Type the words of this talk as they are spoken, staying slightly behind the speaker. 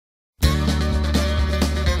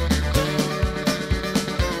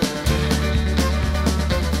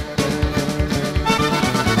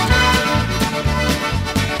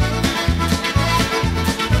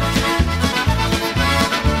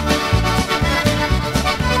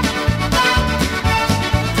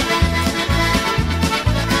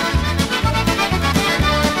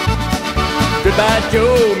Goodbye,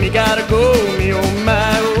 Joe, me gotta go, me oh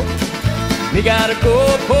my oh. Me gotta go,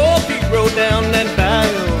 poor Pete road down that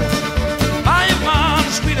bayou. I am one,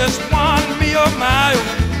 sweetest one, me oh my oh.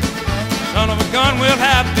 Son of a gun, we'll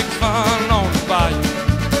have big fun on the bayou.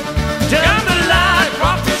 Down the line,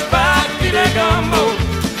 crawfish pie, filet gumbo.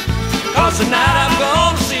 'Cause tonight I'm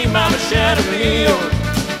gonna see Mama Shadow Meal.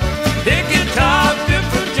 Big guitar,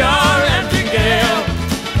 different jar, and big gal.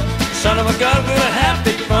 Son of a gun, we'll have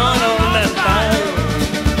big fun on that bayou.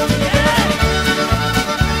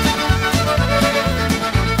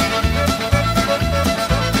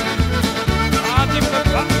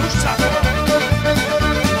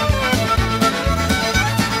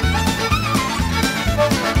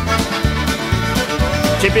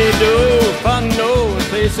 Tippy-do, fun-no, the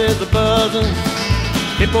place is a-buzzin'.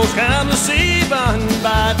 Hippos come to see fun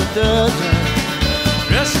by the dozen.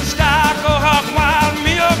 Dress in style, go hog wild,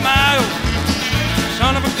 me oh my oh.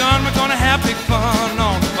 Son of a gun, we're gonna have big fun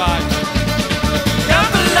on the bayou.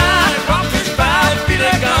 Jambalaya, crawfish pie,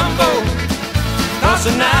 filet gumbo. 'Cause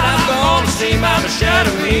tonight I'm gonna see Mama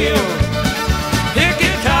Shadow Meal. Big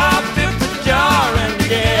guitar, fifth jar, and the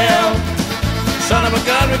gal. Son of a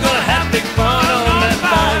gun, we're gonna have big fun on that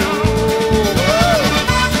bayou.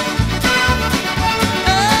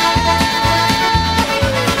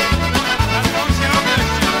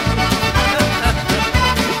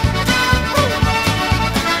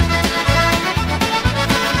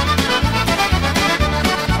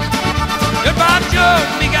 Goodbye, Joe,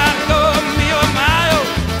 me gotta go, me oh my oh.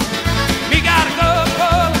 Me gotta go,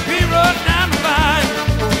 pull the P-road down the bayou.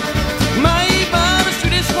 My mama's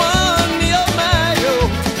sweetest one, me oh my oh.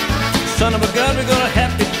 Son of a gun, we're gonna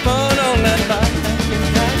have big fun on that bayou.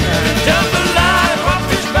 Jambalaya,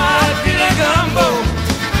 crawfish pie, filet gumbo.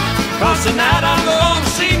 'Cause tonight I'm